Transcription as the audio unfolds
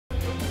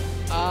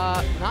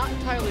not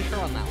entirely sure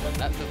on that one.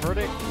 That the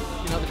verdict,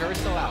 you know, the jury's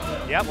still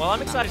out. Yeah, well,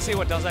 I'm excited to see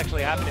what does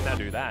actually happen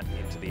in that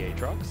into the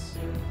Aatrox.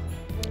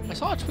 I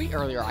saw a tweet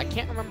earlier. I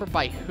can't remember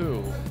by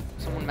who.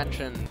 Someone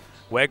mentioned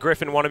Where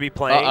Griffin want to be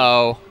playing.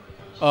 Uh-oh.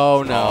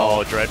 Oh, no.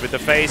 Oh, Dread with the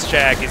face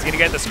check. He's going to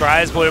get the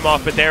Scryer's Bloom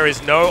off, but there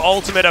is no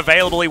ultimate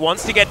available. He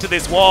wants to get to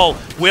this wall.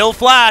 Will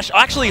flash.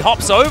 Actually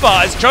hops over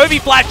as Chovy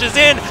flashes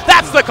in.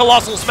 That's the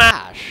Colossal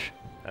Smash.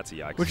 That's a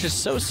yikes. Which is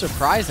so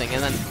surprising.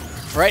 And then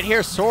right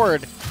here,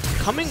 Sword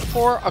coming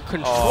for a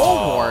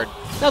control ward.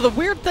 Now, the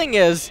weird thing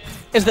is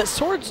that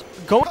Sword's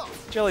going...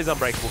 Jelly's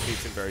Unbreakable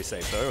keeps him very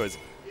safe, though.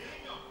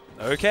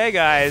 Okay,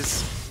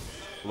 guys.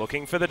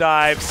 Looking for the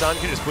dive. Sun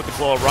can just put the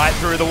claw right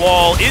through the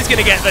wall. Is going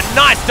to get the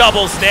nice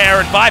double snare,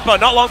 and Viper,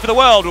 not long for the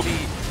world, will be...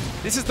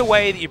 This is the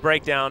way that you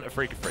break down a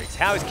Freak of Freaks.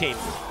 How is Keen?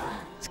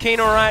 Is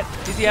Keen all right?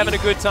 Is he having a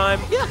good time?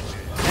 Yeah.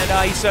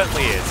 And he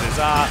certainly is.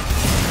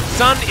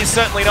 Sun is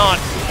certainly not.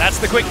 That's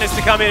the quickness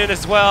to come in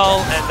as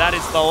well, and that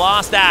is the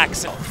last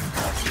axe.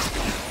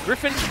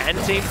 Griffin can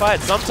team fight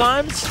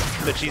sometimes,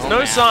 but she's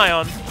no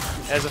Scion,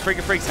 as the Freak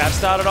of Freaks have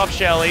started off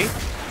Shelly.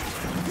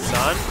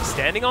 Sun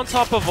standing on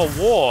top of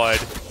a ward.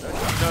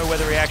 Don't know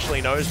whether he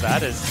actually knows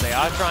that, as they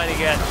are trying to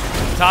get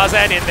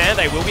Tarzan in there.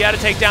 They will be able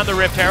to take down the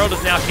Rift Herald,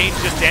 as now Keen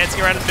just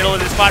dancing around in the middle of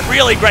this fight.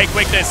 Really great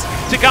quickness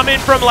to come in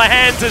from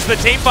Lahans as the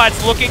team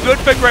fight's looking good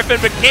for Griffin,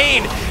 but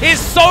Keen is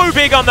so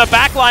big on the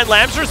backline.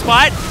 Lamb's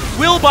Respite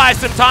will buy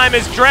some time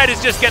as Dread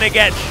is just going to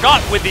get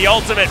shot with the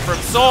ultimate from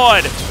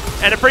Sword.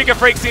 And a Freak of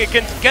Freaks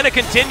going to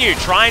continue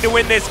trying to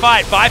win this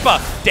fight.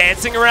 Viper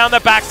dancing around the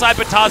backside,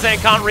 but Tarzan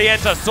can't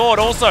re-enter. Sword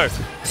also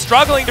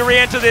struggling to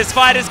re-enter this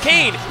fight as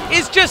Keen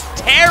is just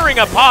tearing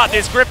apart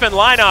this Griffin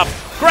lineup.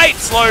 Great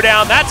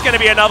slowdown. That's going to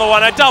be another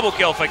one. A double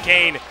kill for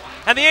Keen.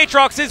 And the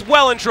Aatrox is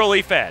well and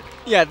truly fed.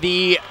 Yeah,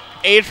 the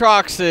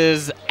Aatrox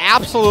is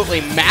absolutely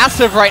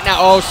massive right now.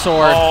 Oh,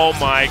 Sword. Oh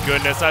my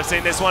goodness. I've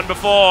seen this one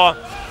before.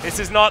 This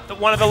is not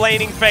one of the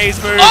laning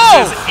phase moves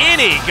as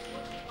any.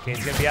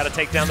 Keen's going to be able to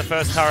take down the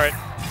first turret,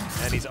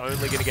 and he's only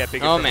going to get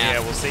bigger from here.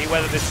 We'll see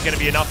whether this is going to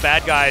be enough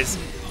bad guys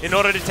in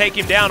order to take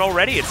him down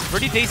already. It's a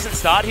pretty decent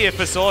start here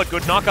for Sword.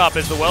 Good knock-up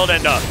as the World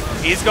Ender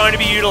is going to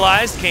be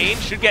utilized. Keen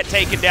should get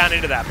taken down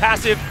into that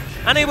passive.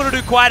 Unable to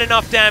do quite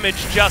enough damage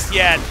just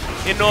yet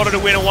in order to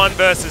win a 1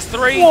 versus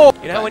 3. Whoa.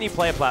 You know when you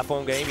play a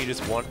platform game, you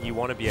just want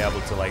to be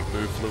able to like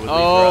move fluidly throughout the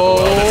world.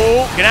 And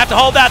you're gonna have to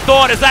hold that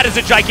thought, as that is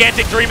a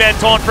gigantic 3-man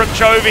taunt from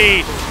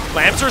Chovy.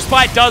 Lamb's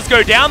Respite does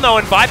go down though,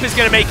 and Viper's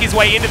going to make his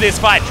way into this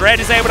fight. Dread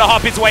is able to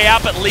hop his way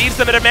out, but leaves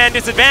them at a man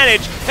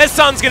disadvantage, as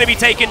Sun's going to be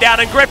taken down.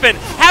 And Griffin,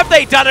 have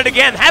they done it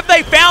again? Have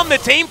they found the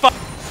team fight?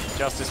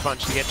 Justice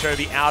Punch to get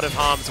Chovy out of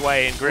harm's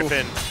way, and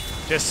Griffin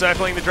just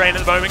circling the drain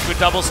at the moment. Good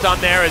double stun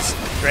there, as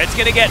Dread's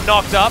going to get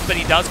knocked up, but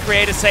he does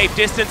create a safe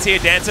distance here.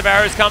 Dance of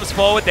Arrows comes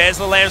forward. There's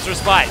the Lamb's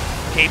Respite.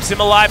 Keeps him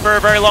alive for a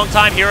very long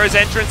time. Hero's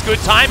entrance, good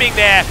timing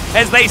there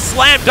as they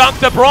slam dunk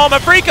the Braum.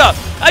 Afrika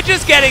are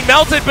just getting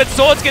melted, but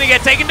Sword's going to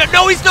get taken down.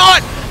 No, he's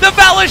not! The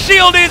Valor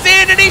Shield is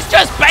in, and he's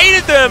just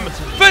baited them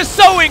for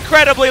so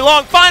incredibly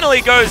long.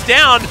 Finally goes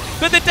down,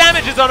 but the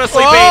damage is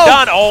honestly being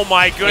done. Oh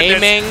my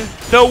goodness. Aiming.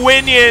 The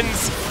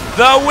Winions,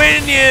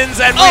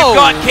 and we've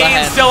got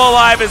Keen still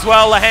alive as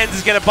well. Lahans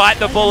is going to bite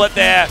the bullet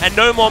there, and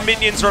no more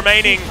minions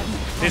remaining.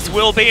 This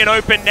will be an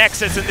open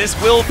Nexus, and this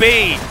will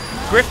be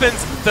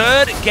Griffin's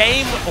 3rd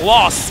game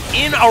loss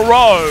in a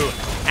row,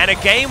 and a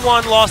Game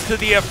 1 loss to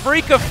the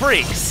Freak of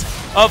Freaks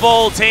of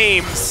all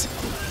teams.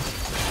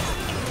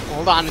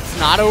 Hold on, it's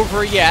not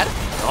over yet.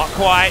 Not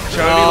quite.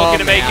 Chovy looking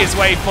to make his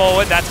way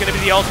forward. That's going to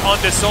be the ult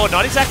onto Sword.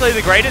 Not exactly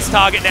the greatest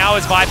target now,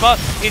 as Viper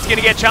is going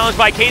to get challenged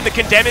by Keen. The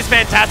Condemn is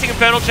fantastic.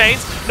 Infernal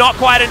Chains, not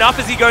quite enough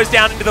as he goes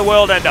down into the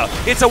World Ender.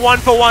 It's a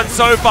 1-for-1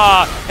 so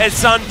far, as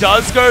Sun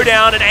does go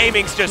down, and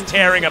aiming's just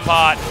tearing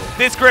apart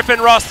this Griffin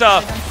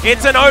roster.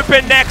 It's an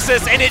open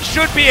Nexus, and it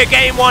should be a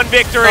Game 1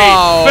 victory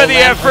for the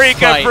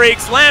Afrika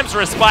Freaks. Lamb's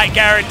Respite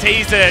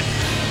guarantees it.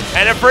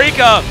 And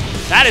Afrika,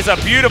 that is a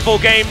beautiful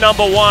game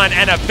number 1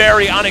 and a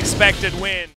very unexpected win.